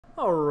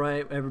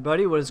Alright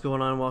everybody, what is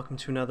going on? Welcome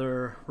to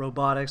another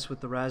Robotics with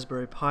the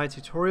Raspberry Pi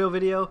tutorial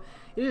video.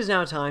 It is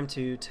now time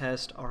to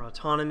test our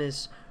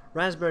autonomous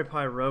Raspberry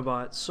Pi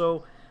robot.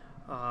 So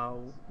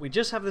we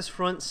just have this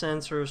front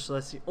sensor, so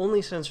that's the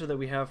only sensor that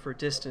we have for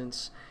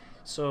distance.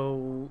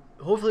 So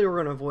hopefully we're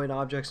going to avoid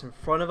objects in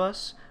front of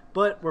us,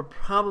 but we're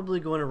probably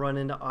going to run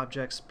into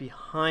objects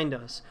behind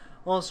us.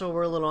 Also,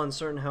 we're a little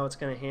uncertain how it's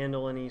going to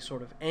handle any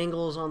sort of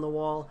angles on the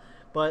wall,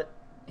 but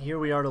here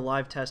we are to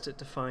live test it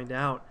to find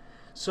out.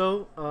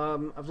 So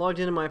I've logged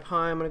into my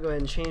Pi. I'm going to go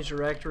ahead and change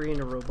directory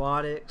into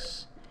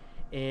Robotics,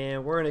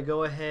 and we're going to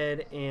go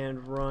ahead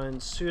and run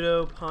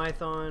sudo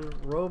python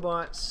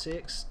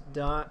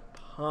robot6.py.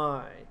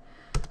 So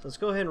let's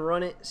go ahead and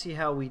run it, see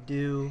how we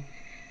do.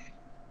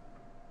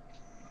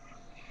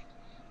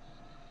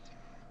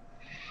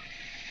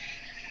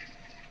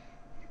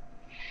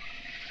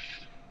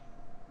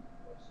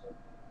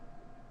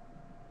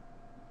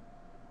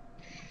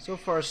 So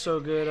far so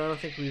good. I don't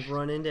think we've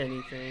run into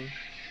anything.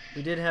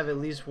 We did have at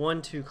least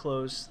one too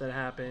close that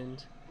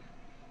happened.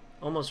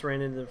 Almost ran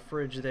into the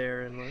fridge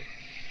there, and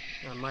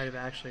I might have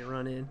actually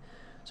run in.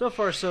 So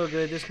far so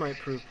good. This might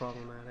prove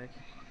problematic.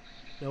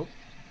 Nope.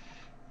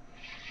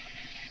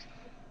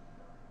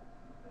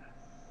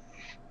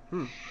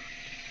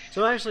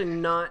 So actually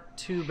not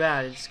too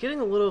bad. It's getting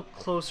a little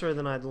closer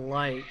than I'd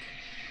like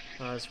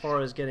as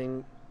far as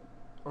getting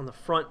on the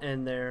front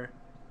end there.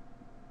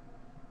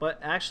 But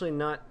actually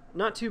not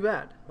too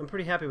bad. I'm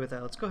pretty happy with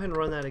that. Let's go ahead and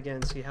run that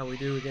again, see how we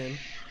do again.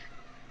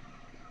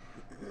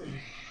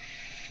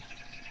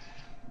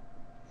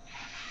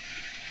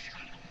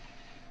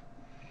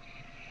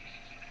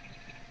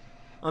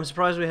 I'm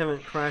surprised we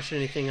haven't crashed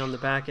anything on the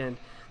back end.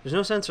 There's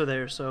no sensor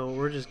there, so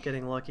we're just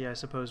getting lucky, I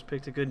suppose.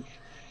 Picked a good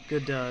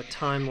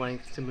time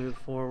length to move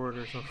forward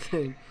or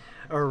something,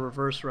 or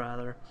reverse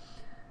rather.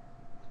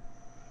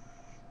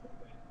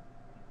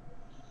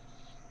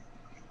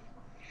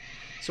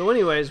 So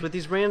anyways, with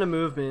these random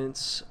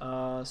movements,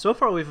 so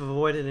far we've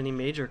avoided any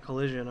major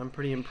collision. I'm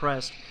pretty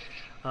impressed.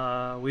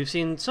 We've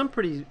seen some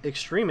pretty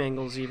extreme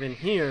angles even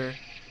here,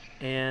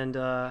 and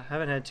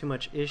haven't had too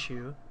much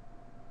issue.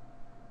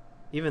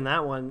 Even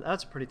that one,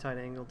 that's a pretty tight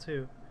angle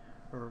too,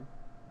 or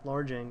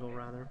large angle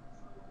rather.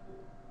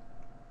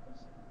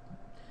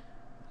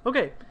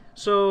 Okay,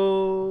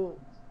 so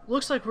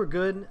looks like we're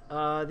good.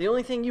 The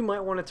only thing you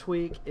might want to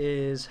tweak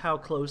is how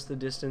close the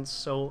distance.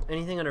 So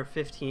anything under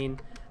 15,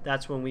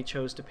 that's when we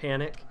chose to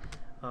panic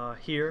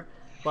here.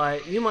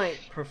 But you might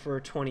prefer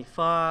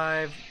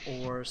 25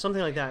 or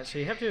something like that. So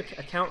you have to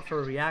account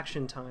for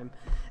reaction time.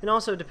 And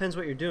also it depends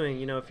what you're doing.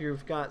 You know, if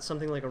you've got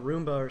something like a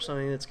Roomba or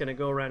something that's going to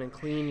go around and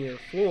clean your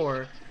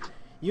floor,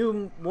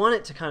 you want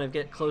it to kind of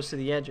get close to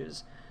the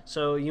edges.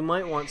 So you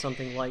might want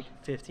something like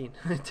 15.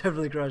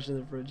 Definitely crashed in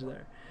the fridge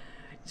there.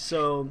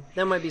 So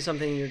that might be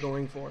something you're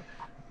going for.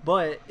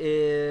 But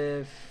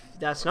if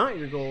that's not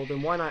your goal,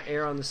 then why not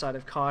err on the side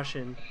of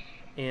caution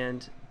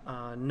and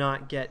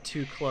not get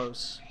too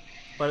close.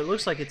 But it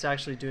looks like it's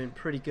actually doing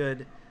pretty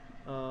good,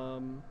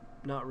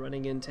 not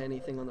running into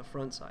anything on the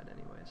front side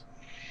anyways.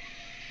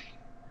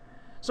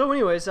 So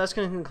anyways, that's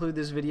going to conclude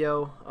this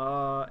video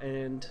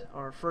and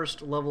our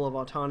first level of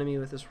autonomy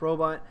with this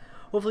robot.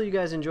 Hopefully you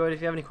guys enjoyed.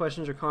 If you have any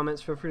questions or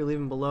comments, feel free to leave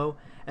them below.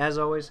 As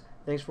always,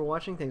 thanks for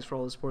watching, thanks for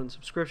all the support and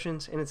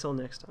subscriptions, and until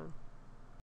next time.